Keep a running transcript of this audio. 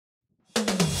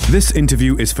This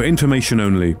interview is for information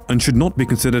only and should not be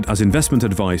considered as investment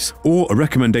advice or a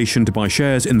recommendation to buy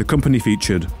shares in the company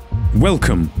featured.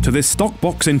 Welcome to this Stock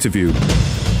Box interview.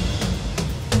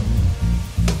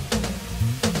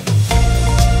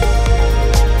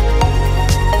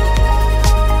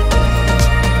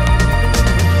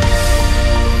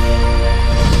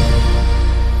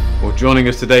 Joining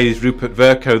us today is Rupert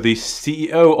Vercoe, the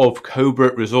CEO of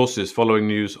Cobra Resources, following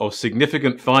news of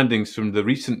significant findings from the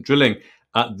recent drilling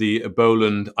at the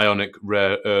Boland Ionic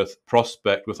Rare Earth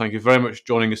prospect. Well, thank you very much for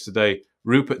joining us today,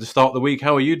 Rupert, to start the week.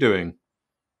 How are you doing?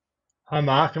 Hi,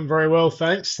 Mark. I'm very well,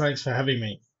 thanks. Thanks for having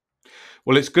me.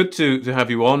 Well, it's good to have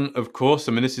you on, of course.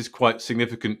 I mean, this is quite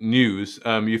significant news.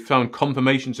 You've found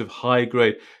confirmations of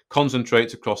high-grade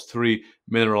concentrates across 3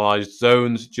 mineralized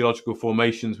zones, geological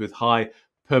formations with high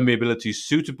permeability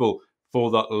suitable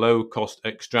for that low-cost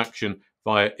extraction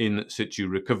via in situ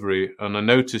recovery. And I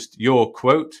noticed your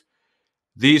quote,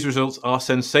 "These results are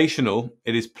sensational.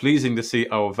 It is pleasing to see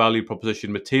our value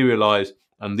proposition materialize,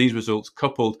 and these results,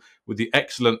 coupled with the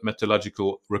excellent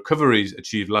metallurgical recoveries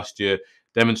achieved last year,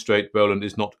 demonstrate Boland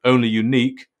is not only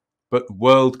unique, but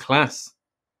world-class."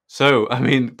 So, I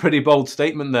mean, pretty bold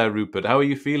statement there, Rupert. How are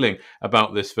you feeling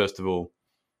about this, first of all?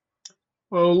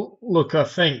 Well, look, I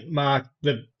think, Mark,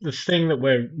 the thing that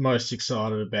we're most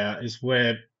excited about is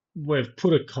we've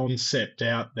put a concept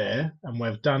out there and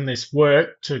we've done this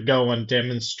work to go and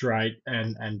demonstrate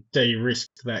and de-risk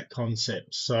that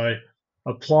concept. So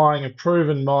applying a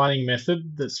proven mining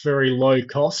method that's very low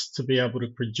cost to be able to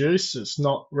produce. It's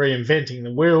not reinventing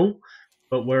the wheel,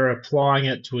 but we're applying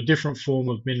it to a different form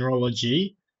of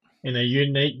mineralogy in a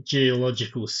unique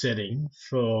geological setting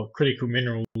for critical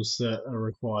minerals that are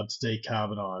required to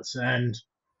decarbonise. And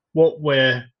what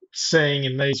we're seeing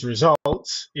in these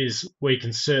results is we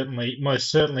can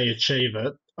most certainly achieve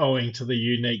it owing to the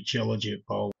unique geology at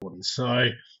Boland. So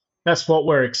that's what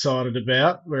we're excited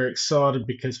about. We're excited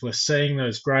because we're seeing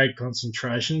those grade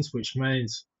concentrations, which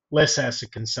means less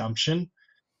acid consumption,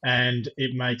 and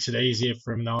it makes it easier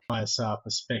from an ISR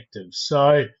perspective.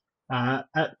 So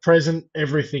at present,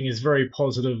 everything is very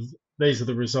positive. These are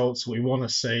the results we want to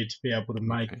see to be able to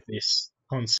make this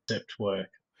concept work.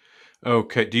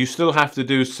 Okay. Do you still have to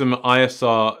do some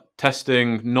ISR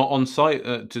testing, not on site,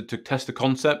 to test the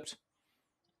concept?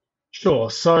 Sure.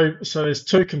 So there's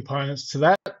 2 components to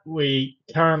that. We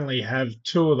currently have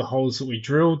 2 of the holes that we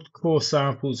drilled. Core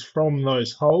samples from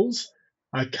those holes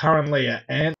are currently at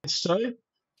ANSTO,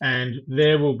 and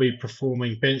there we'll be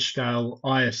performing bench scale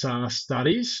ISR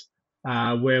studies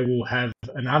where we'll have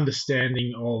an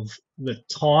understanding of the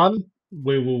time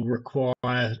we will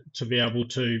require to be able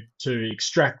to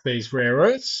extract these rare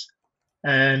earths,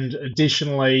 and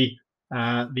additionally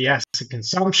the acid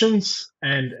consumptions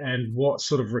and what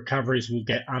sort of recoveries we'll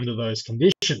get under those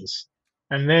conditions.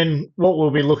 And then what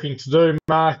we'll be looking to do,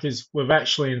 Mark, is we've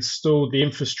actually installed the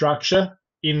infrastructure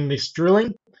in this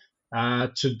drilling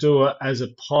to do it as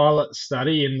a pilot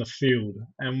study in the field.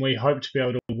 And we hope to be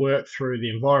able to work through the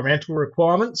environmental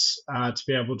requirements to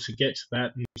be able to get to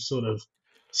that in sort of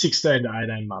 16 to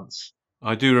 18 months.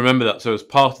 I do remember that. So as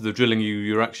part of the drilling,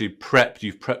 you've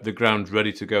prepped the ground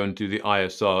ready to go and do the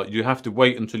ISR. You have to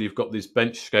wait until you've got these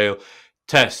bench scale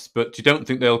tests, but you don't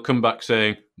think they'll come back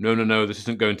saying, no, this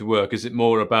isn't going to work? Is it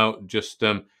more about just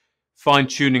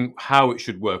fine-tuning how it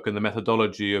should work and the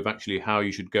methodology of actually how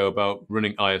you should go about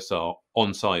running ISR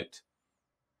on site?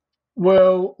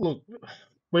 Well, look,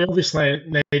 we obviously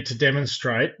need to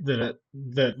demonstrate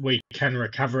that we can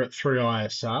recover it through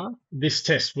ISR. This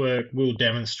test work will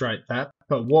demonstrate that.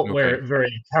 But what we're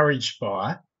very encouraged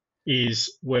by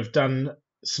is we've done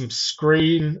some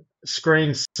screen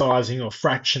sizing or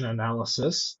fraction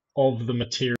analysis of the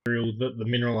material that the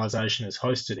mineralization is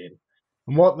hosted in.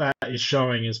 And what that is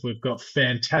showing is we've got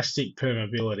fantastic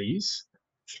permeabilities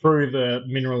through the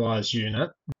mineralized unit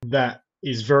that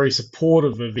is very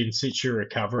supportive of in situ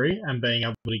recovery and being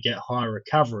able to get high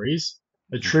recoveries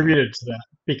attributed to that,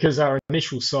 because our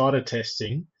initial CIDR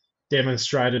testing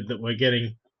demonstrated that we're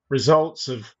getting results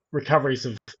of recoveries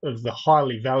of the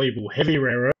highly valuable heavy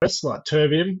rare earths like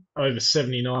terbium over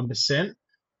 79%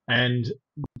 and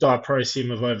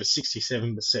dysprosium of over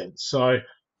 67%. So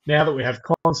now that we have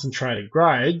concentrated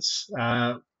grades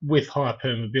with high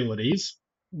permeabilities,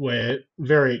 we're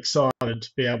very excited to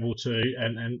be able to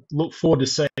and look forward to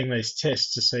seeing these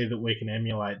tests to see that we can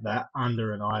emulate that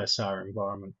under an ISR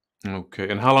environment. Okay.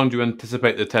 And how long do you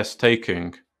anticipate the test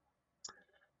taking?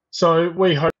 So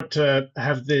we hope to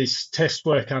have this test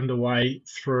work underway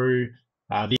through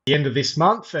the end of this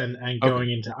month and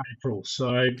going into April.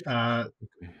 So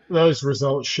those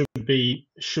results should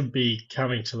be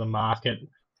coming to the market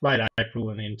late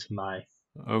April and into May.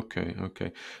 Okay,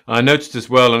 okay. I noticed as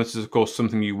well, and this is of course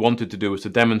something you wanted to do, was to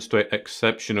demonstrate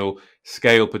exceptional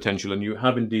scale potential, and you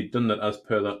have indeed done that as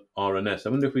per that RNS. I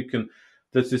wonder if we can.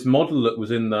 There's this model that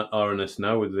was in that RNS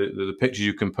now with the pictures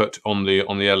you can put on the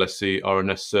LSC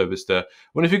RNS service there. I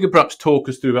wonder if you could perhaps talk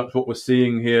us through perhaps what we're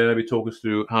seeing here. Maybe talk us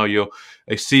through how you're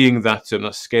seeing that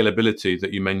scalability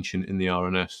that you mentioned in the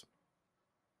RNS.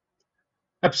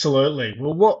 Absolutely.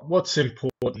 Well, what's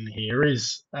important here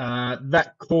is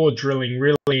that core drilling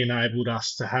really enabled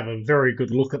us to have a very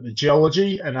good look at the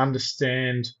geology and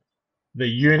understand the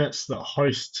units that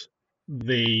host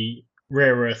the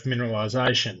rare earth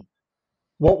mineralization.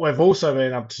 What we've also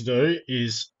been able to do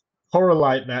is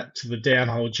correlate that to the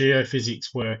downhole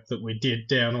geophysics work that we did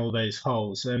down all these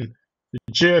holes. And the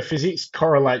geophysics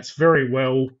correlates very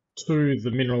well to the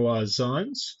mineralized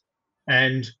zones.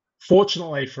 And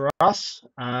fortunately for us,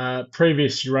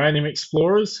 previous uranium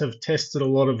explorers have tested a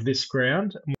lot of this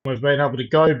ground, and we've been able to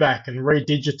go back and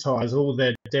redigitize all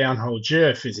their downhole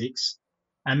geophysics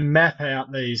and map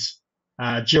out these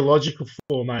geological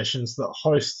formations that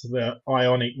host the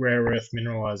Ionic rare earth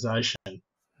mineralization.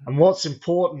 And what's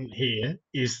important here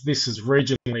is this is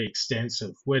regionally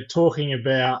extensive. We're talking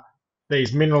about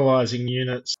these mineralizing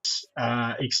units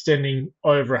extending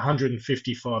over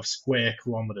 155 square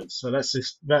kilometres. So that's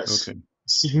Okay. a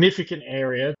significant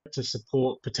area to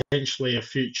support potentially a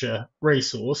future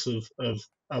resource of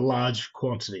a large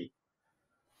quantity.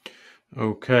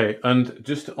 Okay, and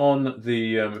just on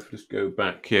the, if we just go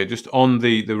back here, just on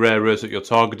the rare earths that you're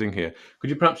targeting here, could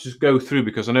you perhaps just go through,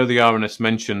 because I know the RNS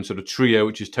mentioned sort of trio,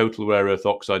 which is total rare earth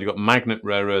oxide, you've got magnet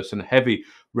rare earths and heavy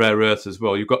rare earths as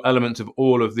well. You've got elements of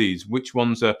all of these. Which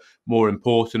ones are more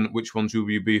important? Which ones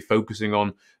will you be focusing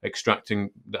on extracting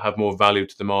that have more value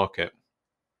to the market?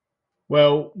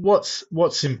 Well, what's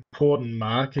important,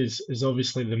 Mark, is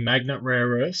obviously the magnet rare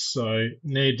earths, so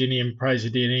neodymium,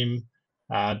 praseodymium,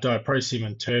 dysprosium,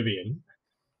 and terbium.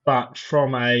 But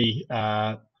from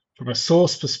a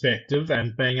source perspective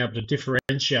and being able to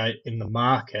differentiate in the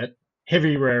market,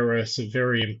 heavy rare earths are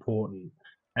very important.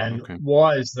 And Okay.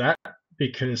 why is that?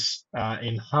 Because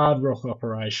in hard rock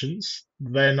operations,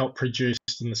 they're not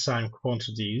produced in the same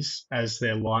quantities as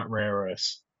their light rare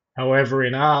earths. However,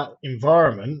 in our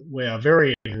environment, we are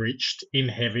very enriched in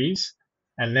heavies,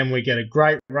 and then we get a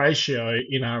great ratio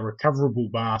in our recoverable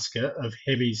basket of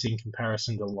heavies in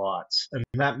comparison to lights. And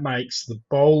that makes the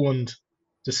Boland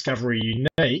discovery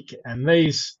unique. And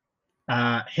these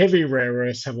heavy rare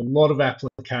earths have a lot of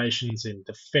applications in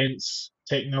defense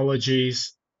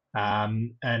technologies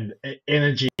and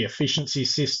energy efficiency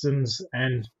systems.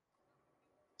 And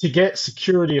to get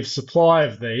security of supply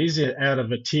of these out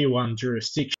of a tier one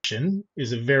jurisdiction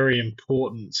is a very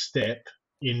important step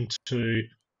into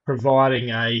providing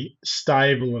a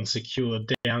stable and secure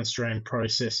downstream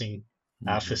processing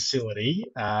facility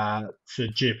for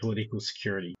geopolitical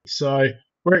security. So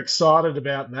we're excited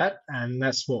about that, and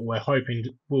that's what we're hoping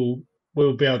we'll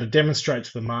be able to demonstrate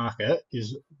to the market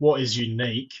is what is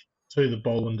unique to the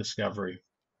Boland discovery.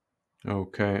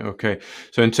 Okay, okay.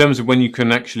 So in terms of when you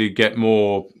can actually get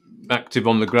more active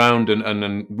on the ground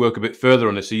and work a bit further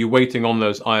on this, are you waiting on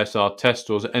those ISR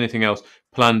tests, or is there anything else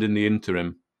planned in the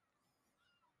interim?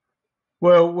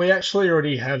 Well, we actually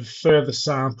already have further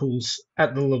samples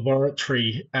at the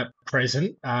laboratory at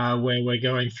present, where we're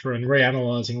going through and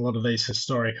reanalyzing a lot of these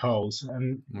historic holes.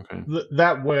 And Okay.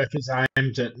 that work is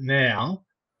aimed at now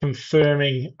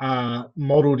confirming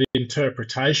modelled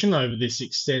interpretation over this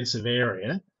extensive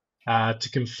area to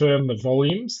confirm the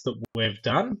volumes that we've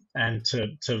done and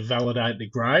to validate the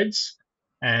grades.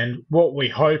 And what we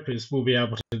hope is we'll be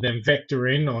able to then vector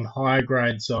in on higher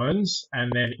grade zones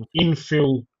and then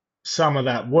infill some of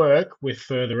that work with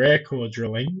further air core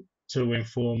drilling to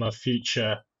inform a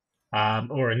future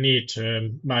or a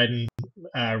near-term maiden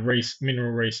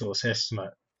mineral resource estimate.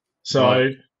 Right. So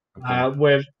Okay.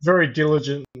 we're very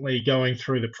diligently going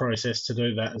through the process to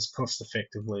do that as cost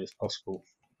effectively as possible.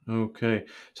 Okay.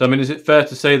 So I mean, is it fair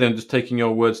to say then, just taking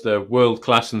your words there, world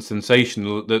class and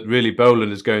sensational, that really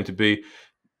Boland is going to be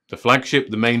the flagship,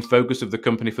 the main focus of the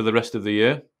company for the rest of the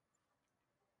year?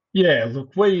 Yeah,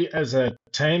 look, we as a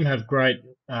team have great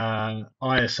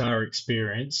ISR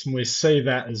experience, and we see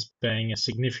that as being a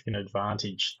significant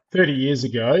advantage. 30 years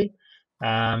ago,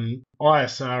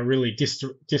 ISR really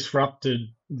disrupted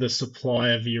the supply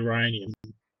of uranium.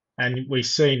 And we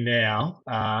see now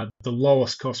the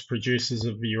lowest cost producers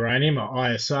of uranium are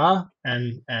ISR,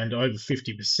 and over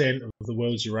 50% of the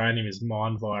world's uranium is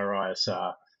mined via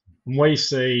ISR. And we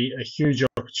see a huge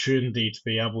opportunity to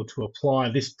be able to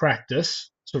apply this practice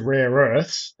to rare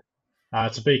earths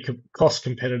to be cost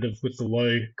competitive with the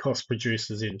low cost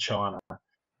producers in China.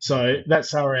 So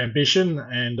that's our ambition,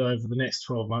 and over the next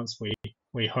 12 months,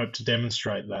 we hope to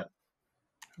demonstrate that.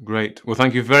 Great. Well,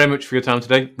 thank you very much for your time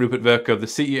today, Rupert Vercoe, the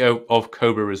CEO of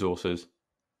Cobra Resources.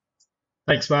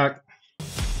 Thanks, Mark.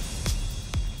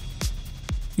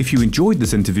 If you enjoyed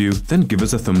this interview, then give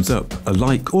us a thumbs up, a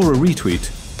like or a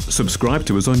retweet. Subscribe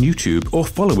to us on YouTube or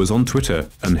follow us on Twitter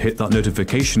and hit that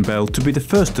notification bell to be the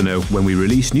first to know when we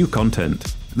release new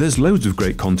content. There's loads of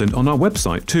great content on our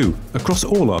website too, across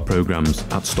all our programs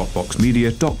at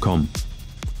stockboxmedia.com.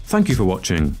 Thank you for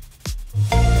watching.